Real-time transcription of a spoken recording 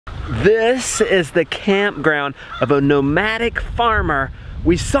This is the campground of a nomadic farmer.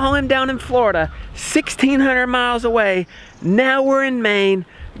 We saw him down in Florida, 1,600 miles away. Now we're in Maine,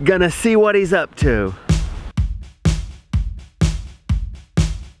 gonna see what he's up to.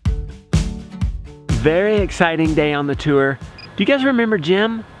 Very exciting day on the tour. Do you guys remember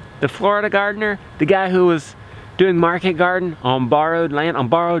Jim, the Florida gardener? The guy who was doing market garden on borrowed land, on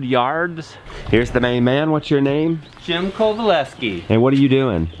borrowed yards? Here's the main man. What's your name? Jim Kovaleski. And what are you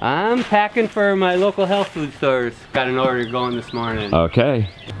doing? I'm packing for my local health food stores. Got an order going this morning. Okay.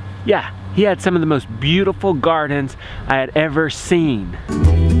 Yeah, he had some of the most beautiful gardens I had ever seen.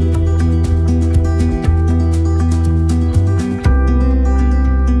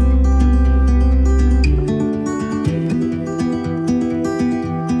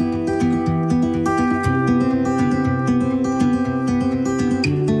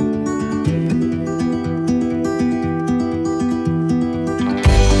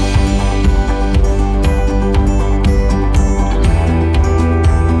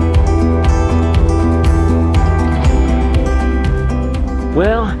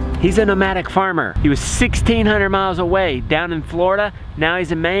 Well, he's a nomadic farmer. He was 1,600 miles away down in Florida. Now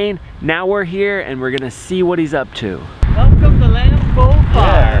he's in Maine. Now we're here and we're gonna see what he's up to. Welcome to Lamb's Cove Farm.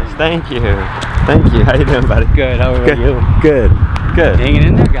 Yes, thank you. Thank you. How you doing, buddy? Good, how are you? Good. Good. Hanging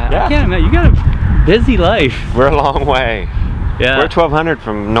in there, guy. Yeah. I can't imagine, you got a busy life. We're a long way. Yeah. We're 1,200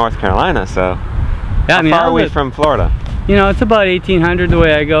 from North Carolina, so Yeah, I mean, how far are we from Florida? You know, it's about 1,800 the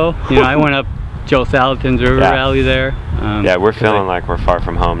way I go. You know, I went up Joe Salatin's River Valley there. Yeah, we're feeling like we're far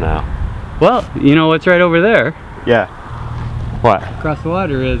from home now. Well, you know what's right over there? Yeah. What? Across the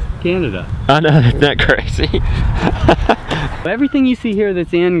water is Canada. I know, isn't that crazy? Everything you see here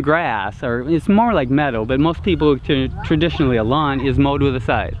that's in grass, or it's more like meadow, but most people traditionally a lawn is mowed with a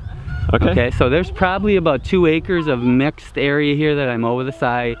scythe. Okay, so there's probably about 2 acres of mixed area here that I mow with a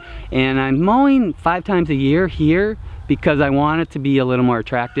scythe, and I'm mowing 5 times a year here because I want it to be a little more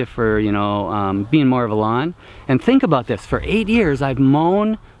attractive for, you know, being more of a lawn. And think about this, for 8 years I've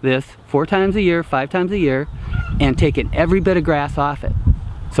mown this 4 times a year, 5 times a year, and taken every bit of grass off it.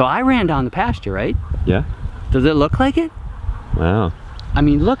 So I ran down the pasture, right? Yeah. Does it look like it? Wow. I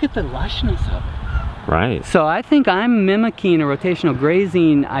mean, look at the lushness of it. Right. So I think I'm mimicking a rotational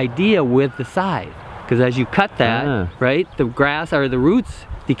grazing idea with the scythe. Because as you cut that, right, the grass or the roots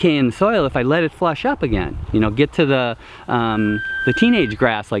decay in the soil if I let it flush up again. You know, get to the teenage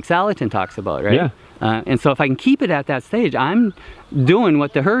grass like Salatin talks about, right? Yeah. And so if I can keep it at that stage, I'm doing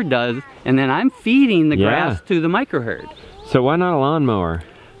what the herd does, and then I'm feeding the grass to the micro herd. So why not a lawnmower?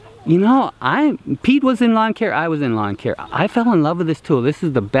 You know, Pete was in lawn care, I was in lawn care. I fell in love with this tool. This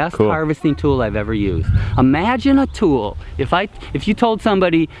is the best harvesting tool I've ever used. Imagine a tool, if you told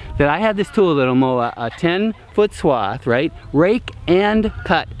somebody that I had this tool that'll mow a 10-foot swath, right? Rake and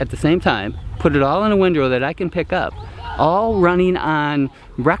cut at the same time, put it all in a windrow that I can pick up, all running on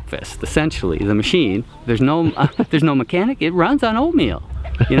breakfast, essentially, the machine. There's no mechanic, it runs on oatmeal.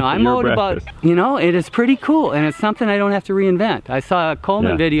 You know, I mowed about, you know, it is pretty cool, and it's something I don't have to reinvent. I saw a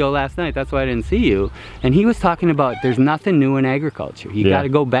Coleman video last night, that's why I didn't see you, and he was talking about there's nothing new in agriculture. You got to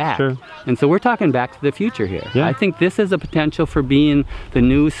go back. And so we're talking back to the future here. I think this is a potential for being the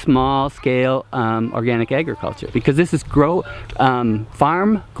new small-scale organic agriculture, because this is farm-grown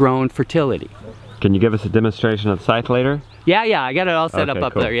fertility. Can you give us a demonstration of the scythe later? Yeah, I got it all set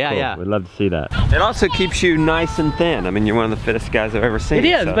up there. Yeah. We'd love to see that. It also keeps you nice and thin. I mean, you're one of the fittest guys I've ever seen. It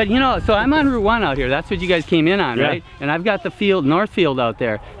is, but you know, so I'm on Route 1 out here. That's what you guys came in on, right? And I've got the field, North Field out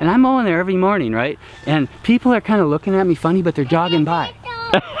there, and I'm mowing there every morning, right? And people are kind of looking at me funny, but they're jogging by.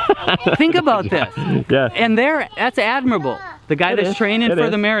 Think about this. And that's admirable. The guy that's training for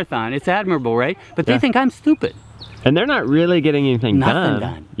the marathon, it's admirable, right? But they think I'm stupid. And they're not really getting anything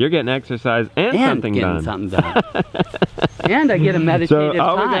done. You're getting exercise and something done. And I get a meditative time. So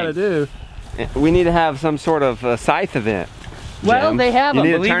all we gotta do, we need to have some sort of scythe event. Well, Jim. they have them,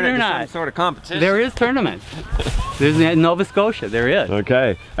 believe it or Some not. sort of competition. There is tournaments. There's in Nova Scotia, there is.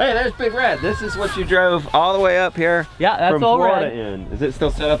 Okay. Hey, there's Big Red. This is what you drove all the way up here. Yeah, that's from all Florida red. in. Is it still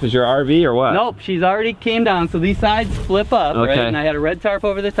set up as your RV or what? Nope, she's already came down, so these sides flip up, right? And I had a red tarp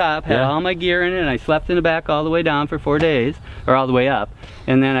over the top, had all my gear in it, and I slept in the back all the way down for 4 days, or all the way up.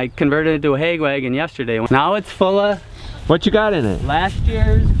 And then I converted it to a hay wagon yesterday. Now it's full of... What you got in it? Last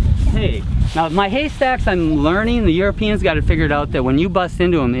year's hay. Now my haystacks, I'm learning, the Europeans got it figured out that when you bust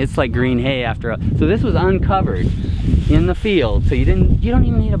into them, it's like green hay after so this was uncovered in the field, so you don't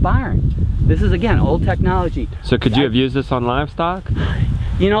even need a barn. This is, again, old technology. So could you have used this on livestock?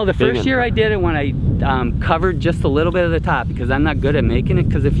 You know, the first year I did it when I covered just a little bit of the top, because I'm not good at making it,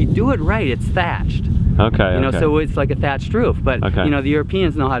 because if you do it right, it's thatched. Okay. You know, so it's like a thatched roof. But you know, the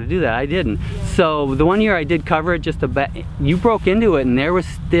Europeans know how to do that. I didn't. So the one year I did cover it just a bit. You broke into it, and there was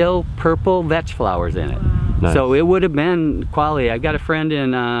still purple vetch flowers in it. Nice. So it would have been quality. I've got a friend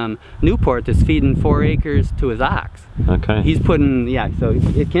in Newport that's feeding 4 acres to his ox. Okay. He's putting, yeah, so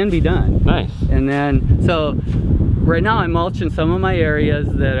it can be done. Nice. And then, so right now I'm mulching some of my areas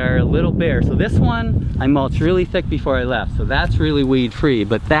that are a little bare. So this one, I mulched really thick before I left. So that's really weed free.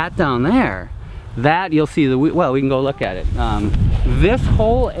 But that down there, that you'll see the, well, we can go look at it. This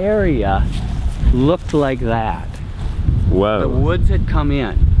whole area looked like that. Whoa. The woods had come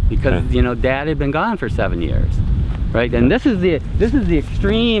in. Because you know, Dad had been gone for 7 years, right? And this is the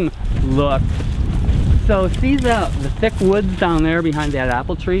extreme look. So see the thick woods down there behind that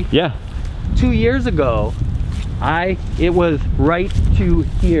apple tree? Yeah. 2 years ago, it was right to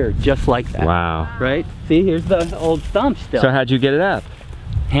here, just like that. Wow. Right? See, here's the old stump still. So how'd you get it up?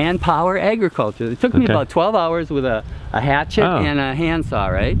 Hand power agriculture. It took me about 12 hours with a hatchet and a handsaw,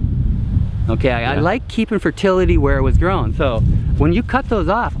 right? Okay, I like keeping fertility where it was grown. So when you cut those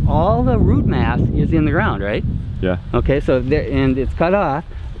off, all the root mass is in the ground, right? Yeah. Okay, so there, and it's cut off.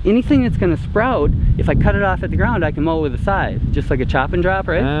 Anything that's going to sprout, if I cut it off at the ground, I can mow with a scythe, just like a chop and drop,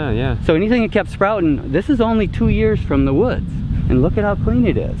 right? Yeah. So anything that kept sprouting, this is only 2 years from the woods, and look at how clean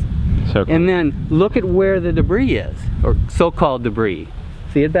it is. So cool. And then look at where the debris is, or so-called debris.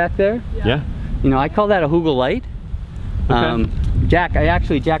 See it back there? Yeah. You know, I call that a hugel light. Jack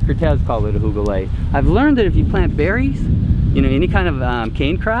Cortez called it a hugel light. I've learned that if you plant berries, you know, any kind of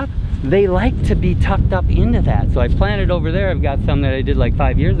cane crop, they like to be tucked up into that. So I planted over there. I've got some that I did like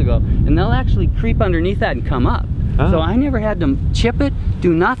 5 years ago, and they'll actually creep underneath that and come up. So I never had to chip it,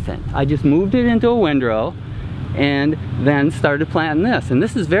 do nothing. I just moved it into a windrow and then started planting this. And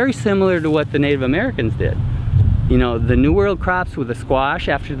this is very similar to what the Native Americans did. You know, the New World crops with the squash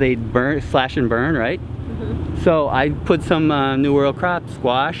after they slash and burn, right? So I put some New World crop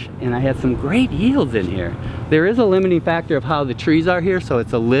squash, and I had some great yields in here. There is a limiting factor of how the trees are here, so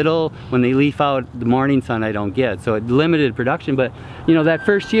it's a little, when they leaf out, the morning sun I don't get, so it limited production. But you know, that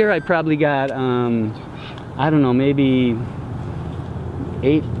first year I probably got, I don't know, maybe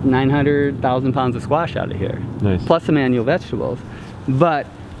 900,000 pounds of squash out of here. Nice. Plus some annual vegetables. But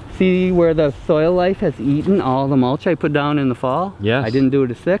see where the soil life has eaten all the mulch I put down in the fall? Yes. I didn't do it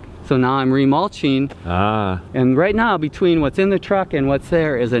as thick, so now I'm remulching. And right now, between what's in the truck and what's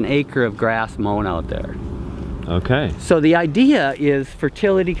there is an acre of grass mown out there. Okay. So the idea is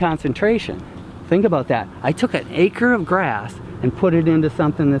fertility concentration. Think about that. I took an acre of grass and put it into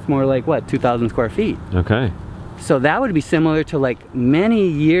something that's more like, what, 2,000 square feet. Okay. So that would be similar to like many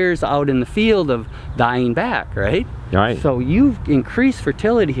years out in the field of dying back, right? Right. So you've increased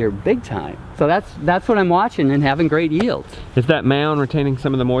fertility here big time. So that's what I'm watching and having great yields. Is that mound retaining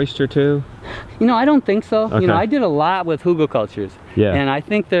some of the moisture too? You know, I don't think so. Okay. You know, I did a lot with hugel cultures. Yeah. And I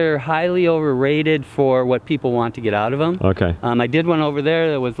think they're highly overrated for what people want to get out of them. Okay. I did one over there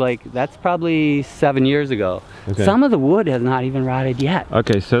that was like, that's probably 7 years ago. Okay. Some of the wood has not even rotted yet.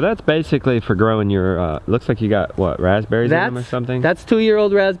 Okay, so that's basically for growing your, looks like you got, what, raspberries in them or something? That's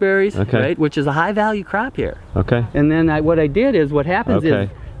 2-year-old raspberries, right? Which is a high value crop here. Okay. And then what I did is, what happens is,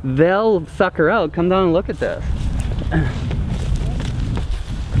 they'll sucker out. Come down and look at this.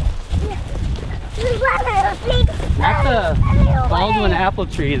 That's a Baldwin apple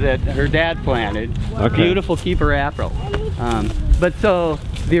tree that her dad planted. Beautiful keeper apple. But so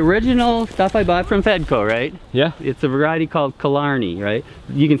the original stuff I bought from Fedco, right? Yeah. It's a variety called Killarney, right?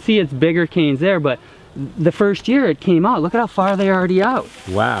 You can see it's bigger canes there, but the first year it came out. Look at how far they're already out.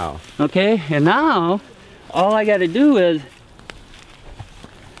 Wow. Okay, and now all I got to do is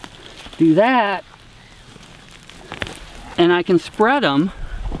do that, and I can spread them.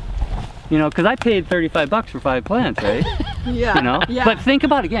 You know, because I paid 35 bucks for 5 plants, right? Yeah. You know? Yeah. But think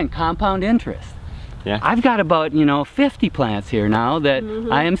about, again, compound interest. Yeah. I've got about, you know, 50 plants here now that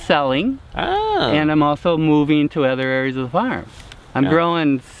I am selling. And I'm also moving to other areas of the farm. I'm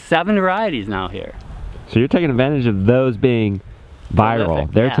growing 7 varieties now here. So you're taking advantage of those being viral.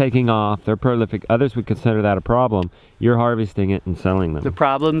 Prolific, they're taking off, they're prolific. Others would consider that a problem. You're harvesting it and selling them. The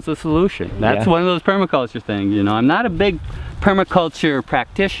problem's the solution. That's one of those permaculture things, you know. I'm not a big permaculture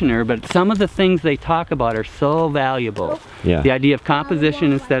practitioner, but some of the things they talk about are so valuable. Yeah. The idea of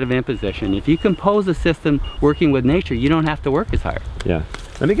composition instead of imposition. If you compose a system working with nature, you don't have to work as hard. Yeah.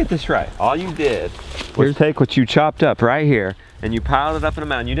 Let me get this right. All you did was take what you chopped up right here and you piled it up in a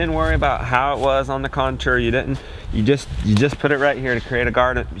mound. You didn't worry about how it was on the contour. You didn't. You just put it right here to create a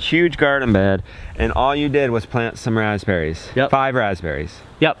garden, huge garden bed, and all you did was plant some raspberries. Yep. 5 raspberries.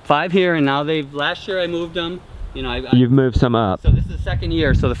 Yep, 5 here, and now last year I moved them. You know, you've moved some up. So this is the second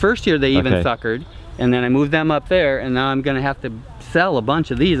year. So the first year they even suckered, and then I moved them up there, and now I'm gonna have to sell a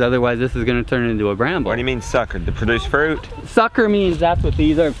bunch of these, otherwise this is gonna turn into a bramble. What do you mean sucker? To produce fruit? Sucker means that's what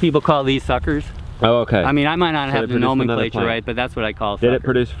these are. People call these suckers. Oh, okay. I mean, I might not So have they the produced another nomenclature plant. right, but that's what I call Did sucker. it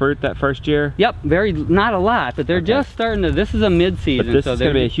produce fruit that first year? Yep, not a lot, but they're Okay. just starting to, this is a mid-season. But this so is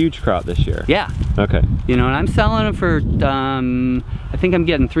gonna be a huge crop this year. Yeah. Okay. You know, and I'm selling them for, I think I'm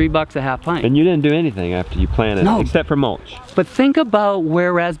getting $3 a half pint. And you didn't do anything after you planted No. it, except for mulch. But think about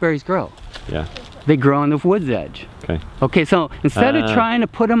where raspberries grow. Yeah. They grow on the wood's edge. Okay. Okay, so instead of trying to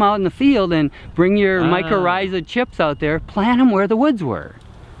put them out in the field and bring your mycorrhiza chips out there, plant them where the woods were,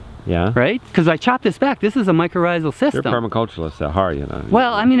 Yeah. right? Because I chopped this back. This is a mycorrhizal You're system. a permaculturalist at heart, you know.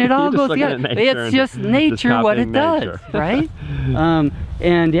 Well, I mean, it all You're just goes looking together. at nature It's and just nature what it copying does, nature. right?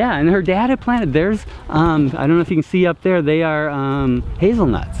 And yeah, and her dad had planted, there's, I don't know if you can see up there, they are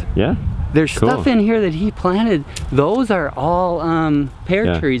hazelnuts. Yeah. There's Cool. stuff in here that he planted. Those are all pear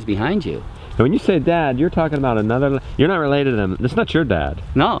Yeah. trees behind you. And when you say dad, you're talking about another. You're not related to them. It's not your dad.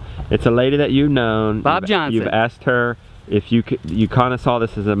 No, It's a lady that you've known. Bob Johnson. You've asked her if you could. You kind of saw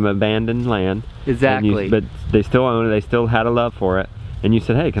this as an abandoned land. and exactly. but they still own it. They still had a love for it. And you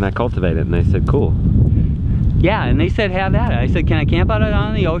said, "Hey, can I cultivate it?" And they said, "Cool." Yeah, and they said have at it. I said, can I camp out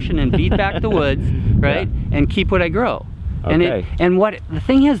on the ocean and beat back the woods, right? And keep what I grow. Okay. And what the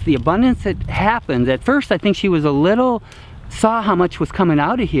thing is, the abundance that happens. At first, I think she was a little, saw how much was coming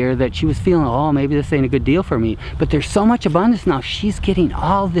out of here that she was feeling, oh, maybe this ain't a good deal for me. But there's so much abundance now. She's getting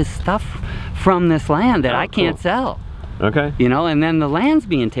all this stuff from this land that I can't sell. Okay. You know, and then the land's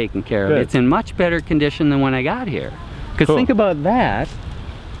being taken care of. Good. It's in much better condition than when I got here. Because Cool. think about that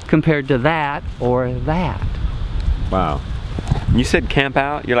compared to that or that. Wow. You said camp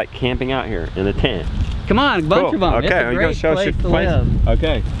out. You're like camping out here in a tent. Come on, a bunch of them. Okay, It's a are you great gonna show us place your to place? live.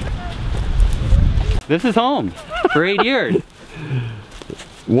 Okay. This is home for 8 years.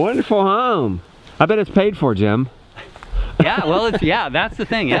 Wonderful home. I bet it's paid for, Jim. Yeah, well, it's, yeah, that's the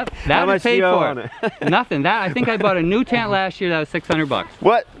thing. Yep, How that much is do paid you owe for. on it? Nothing. That I think I bought a new tent last year. That was $600.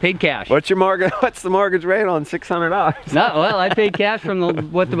 What? Paid cash. What's your mortgage? What's the mortgage rate on $600? No, well, I paid cash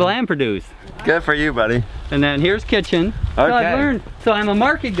from what the land produced. Good for you, buddy. And then here's kitchen. So Okay. I've learned. So I'm a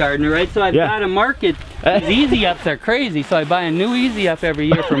market gardener, right? So I've got to market. These easy ups are crazy. So I buy a new easy up every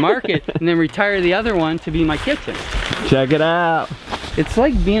year for market, and then retire the other one to be my kitchen. Check it out. It's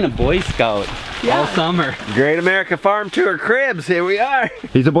like being a Boy Scout all summer. Great America Farm Tour Cribs. Here we are.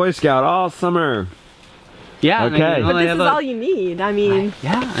 He's a Boy Scout all summer. Yeah. and Okay. I But only this have is all you need. I mean,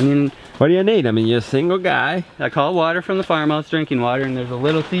 Yeah, I mean, What do you need? I mean, you're a single guy. I call water from the farmhouse, drinking water, and there's a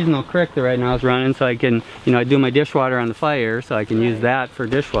little seasonal creek that right now is running, so I can, you know, I do my dishwater on the fire, so I can use that for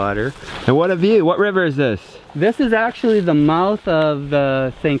dishwater. And what a view. What river is this? This is actually the mouth of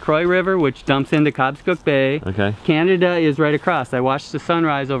the St. Croix River, which dumps into Cobscook Bay. Okay. Canada is right across. I watch the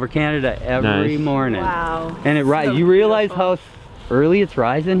sunrise over Canada every Nice. morning. wow. And it So you realize beautiful. how early it's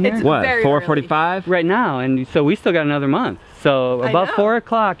rising here? It's What, very 4:45? Right now, and so we still got another month. So I about know. 4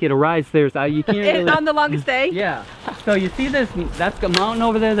 o'clock it'll rise. There's you can't really. On the longest day? Yeah. So you see this? That's a mountain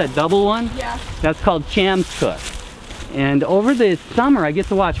over there, that double one. Yeah. That's called Chamscook. And over the summer, I get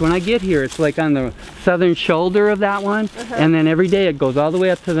to watch. When I get here, it's like on the southern shoulder of that one, and then every day it goes all the way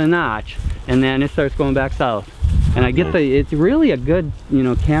up to the notch, and then it starts going back south. And I get it's really a good, you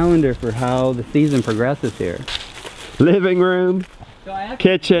know, calendar for how the season progresses here. Living room, So I actually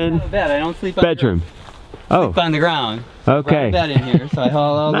kitchen, have a bed. I don't sleep on bedroom. The, Oh, sleep on the ground. Brought a okay. bed in here, so I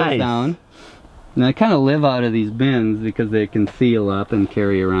haul all Nice. those down. And I kind of live out of these bins because they can seal up and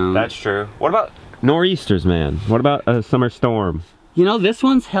carry around. That's true. What about nor'easters, man? What about a summer storm? You know, this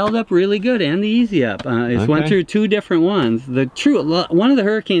one's held up really good, and the easy up. It's went Okay. through 2 different ones. One of the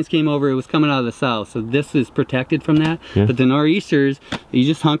hurricanes came over, it was coming out of the south, so this is protected from that. Yeah. But the nor'easters, you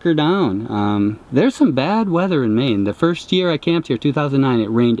just hunker down. There's some bad weather in Maine. The first year I camped here, 2009, it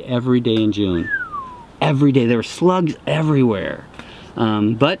rained every day in June. Every day. There were slugs everywhere.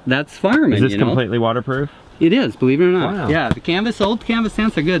 But that's farming, Is this you know? completely waterproof? It is, believe it or not. Wow. Yeah, the old canvas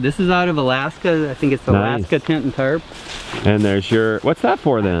tents are good. This is out of Alaska. I think it's Alaska Nice. tent and tarp. And there's your, what's that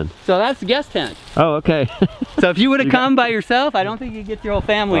for then? So that's the guest tent. Oh, okay. So if you would have come by yourself, I don't think you'd get your whole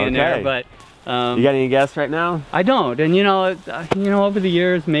family in there. Okay. But You got any guests right now? I don't. And you know, over the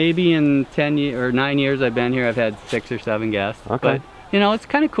years, maybe in 9 years I've been here, I've had 6 or 7 guests. Okay. But you know, it's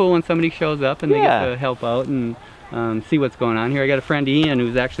kind of cool when somebody shows up and they Yeah. get to help out and see what's going on here. I got a friend Ian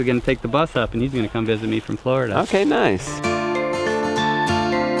who's actually going to take the bus up, and he's going to come visit me from Florida. Okay, nice.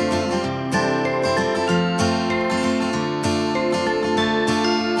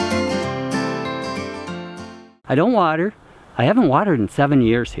 I don't water. I haven't watered in 7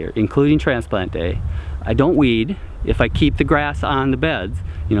 years here, including transplant day. I don't weed. If I keep the grass on the beds,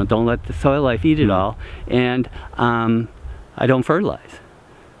 you know, don't let the soil life eat it all, and I don't fertilize.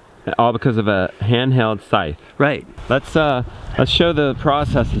 All because of a handheld scythe. Right. Let's show the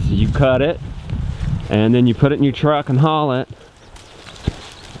processes. You cut it, and then you put it in your truck and haul it,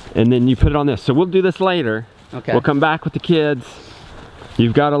 and then you put it on this. So we'll do this later. Okay. We'll come back with the kids.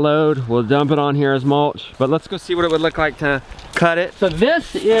 You've got a load. We'll dump it on here as mulch. But let's go see what it would look like to cut it. So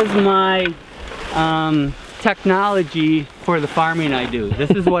this is my technology for the farming I do. This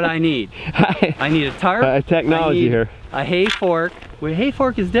is what I need. I need a tarp. Technology here. A hay fork. Well, a hay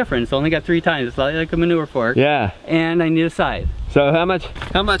fork is different. It's only got 3 tines. It's like a manure fork. Yeah. And I need a scythe. So how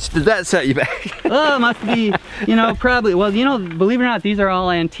much does that set you back? Oh, it must be, you know, probably. Well, you know, believe it or not, these are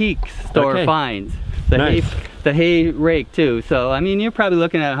all antique store finds. The hay rake too. So I mean, you're probably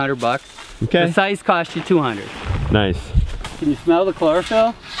looking at $100. Okay. The scythe cost you $200. Nice. Can you smell the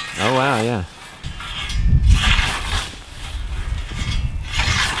chlorophyll? Oh wow, yeah.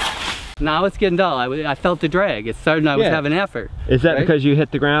 Now it's getting dull. I felt the drag. It started. I was having effort. Is that because you hit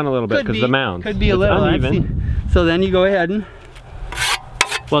the ground a little bit because of the mound? Could be a little uneven. So then you go ahead and.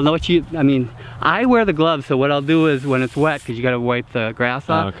 Well, no, I wear the gloves. So what I'll do is when it's wet, because you got to wipe the grass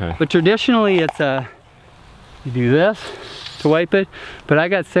off. Oh, okay. But traditionally, it's you do this to wipe it. But I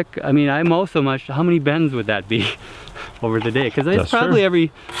got sick. I mean, I mow so much. How many bends would that be over the day? Because it's probably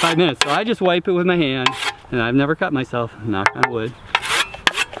every 5 minutes. So I just wipe it with my hand, and I've never cut myself. Knock on wood.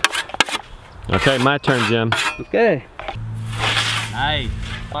 Okay, my turn, Jim. Okay. Nice.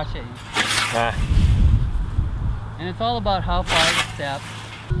 Watch it. And it's all about how far to step.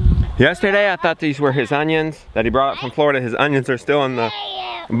 Yesterday I thought these were his onions that he brought up from Florida. His onions are still in the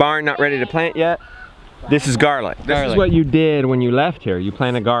barn, not ready to plant yet. This is garlic. This is what you did when you left here. You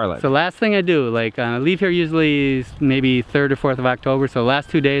planted garlic. So last thing I do, like I leave here usually maybe 3rd or 4th of October. So last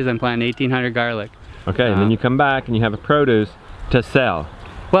 2 days I'm planting 1,800 garlic. Okay, and then you come back and you have a produce to sell.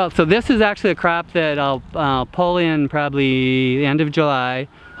 Well, so this is actually a crop that I'll pull in probably the end of July.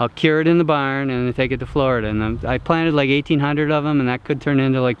 I'll cure it in the barn and then take it to Florida. And I planted like 1,800 of them, and that could turn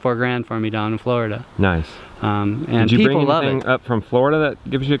into like 4 grand for me down in Florida. Nice. And did you people bring anything up from Florida that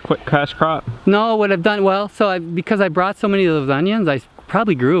gives you a quick cash crop? No, what I've done, well, so because I brought so many of those onions, I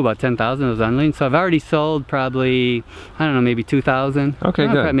probably grew about 10,000 of those onions. So I've already sold probably, I don't know, maybe 2,000. Okay,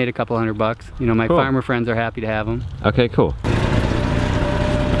 good. I made a couple $100. You know, my farmer friends are happy to have them. Okay, cool.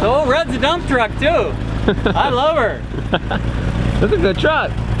 So Red's a dump truck too. I love her. That's a good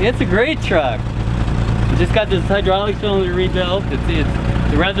truck. It's a great truck. It just got this hydraulic cylinder rebuilt.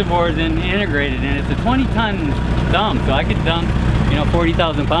 The reservoir is integrated, and it's a 20-ton dump, so I could dump, you know,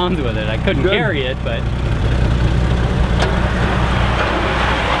 40,000 pounds with it. I couldn't carry it, but.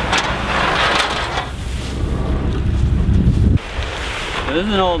 So this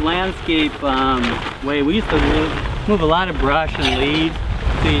is an old landscape way. We used to move a lot of brush and leaves.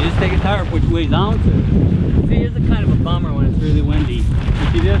 So you just take a tarp, which weighs ounces. See, it's a kind of a bummer when it's really windy.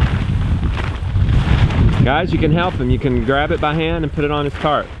 You see this? Guys, you can help him. You can grab it by hand and put it on his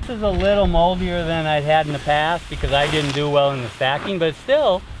tarp. This is a little moldier than I'd had in the past because I didn't do well in the stacking, but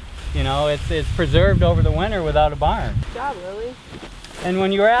still, you know, it's preserved over the winter without a barn. Good job, Lily. And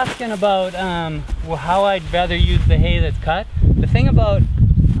when you were asking about well, how I'd rather use the hay that's cut, the thing about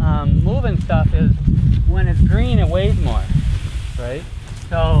moving stuff is when it's green, it weighs more, right?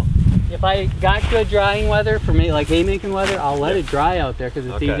 So if I got good drying weather for me, like haymaking weather, I'll let it dry out there because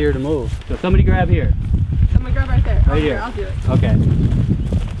it's easier to move. So somebody grab here. Someone grab right there. Right here. I'll do it. Okay.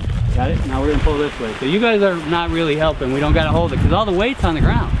 Got it? Now we're gonna pull this way. So you guys are not really helping. We don't gotta hold it because all the weight's on the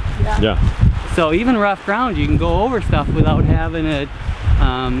ground. Yeah. So even rough ground, you can go over stuff without having it,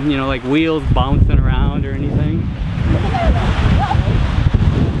 you know, like wheels bouncing around or anything.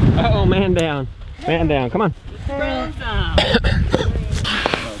 Uh-oh, man down. Man down, come on. Down.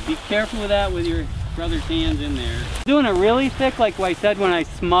 Be careful with that with your brother's hands in there. Doing it really thick, like I said when I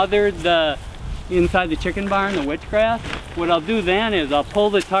smothered the inside the chicken barn, the witchgrass. What I'll do then is I'll pull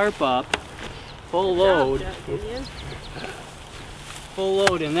the tarp up, full load,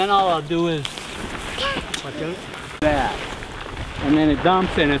 and then all I'll do is that. And then it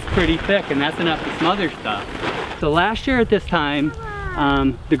dumps and it's pretty thick, and that's enough to smother stuff. So last year at this time,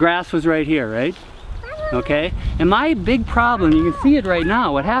 the grass was right here, right? Okay, and my big problem, you can see it right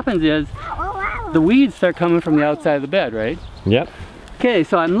now, what happens is the weeds start coming from the outside of the bed, right? Yep. Okay,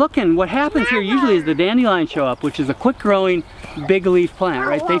 so I'm looking, what happens here usually is the dandelions show up, which is a quick growing big leaf plant,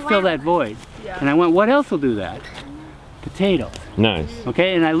 right? They fill that void. And I went, what else will do that? Potatoes. Nice.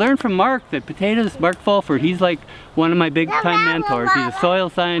 Okay, and I learned from Mark that potatoes, Mark Fulford, he's like one of my big time mentors. He's a soil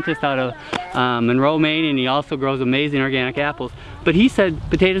scientist out of Monroe, Maine, and he also grows amazing organic apples. But he said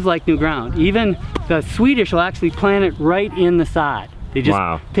potatoes like new ground. Even the Swedish will actually plant it right in the sod. They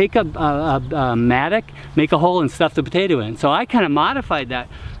just take a mattock, make a hole, and stuff the potato in. So I kind of modified that.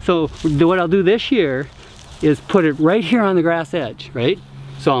 So what I'll do this year is put it right here on the grass edge, right?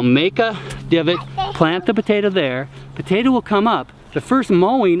 So I'll make a divot, plant the potato there. Potato will come up. The first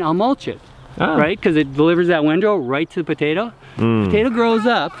mowing, I'll mulch it, right? Because it delivers that windrow right to the potato. Potato grows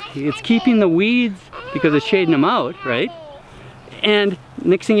up. It's keeping the weeds because it's shading them out, right? And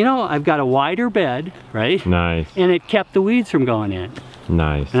next thing you know, I've got a wider bed, right? Nice. And it kept the weeds from going in.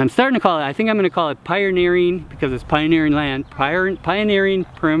 Nice. And I'm starting to call it, I think I'm going to call it pioneering, because it's pioneering land, pioneering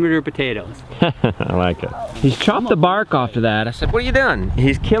perimeter potatoes. I like it. He's chopped the bark off of that. I said, what are you doing?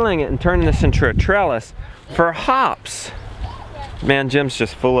 He's killing it and turning this into a trellis for hops. Man, Jim's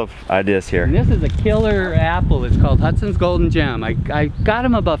just full of ideas here. And this is a killer apple. It's called Hudson's Golden Gem. I got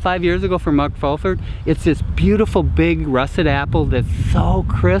him about 5 years ago from Mark Fulford. It's this beautiful big russet apple that's so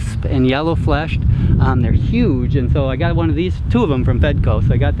crisp and yellow fleshed. They're huge, and so I got one of these, 2 of them from Fedco,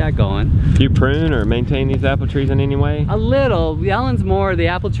 so I got that going. Do you prune or maintain these apple trees in any way? A little. Ellen's more, the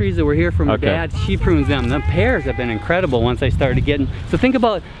apple trees that were here from her dad, she prunes them. The pears have been incredible once I started getting. So think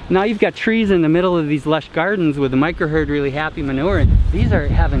about, now you've got trees in the middle of these lush gardens with the microherd really happy manure, and these are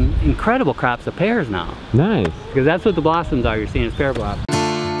having incredible crops of pears now. Nice. Because that's what the blossoms are, you're seeing is pear blossoms.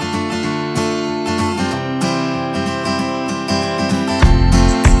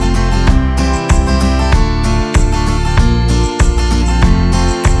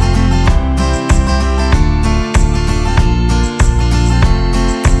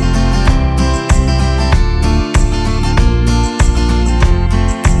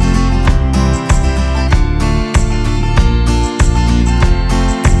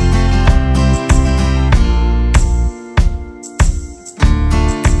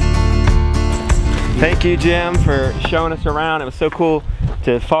 Thank you, Jim, for showing us around. It was so cool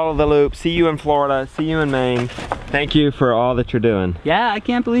to follow the loop, see you in Florida, see you in Maine. Thank you for all that you're doing. Yeah, I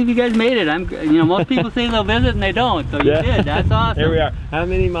can't believe you guys made it. Most people say they'll visit and they don't, so you did. That's awesome. Here we are. How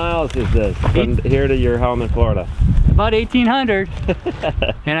many miles is this from here to your home in Florida? About 1,800.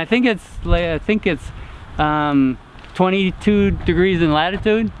 And I think it's 22 degrees in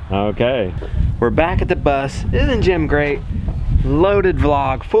latitude. Okay. We're back at the bus. Isn't Jim great? Loaded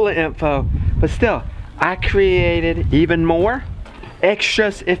vlog, full of info, but still, I created even more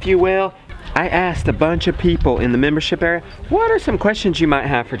extras, if you will. I asked a bunch of people in the membership area, what are some questions you might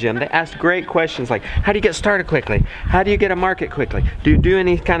have for Jim? They asked great questions like, how do you get started quickly? How do you get a market quickly? Do you do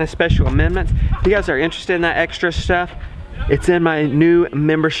any kind of special amendments? If you guys are interested in that extra stuff, it's in my new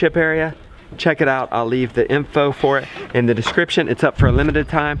membership area. Check it out. I'll leave the info for it in the description. It's up for a limited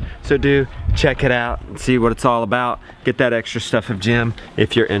time, so do check it out and see what it's all about. Get that extra stuff of Jim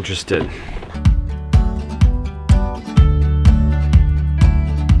if you're interested.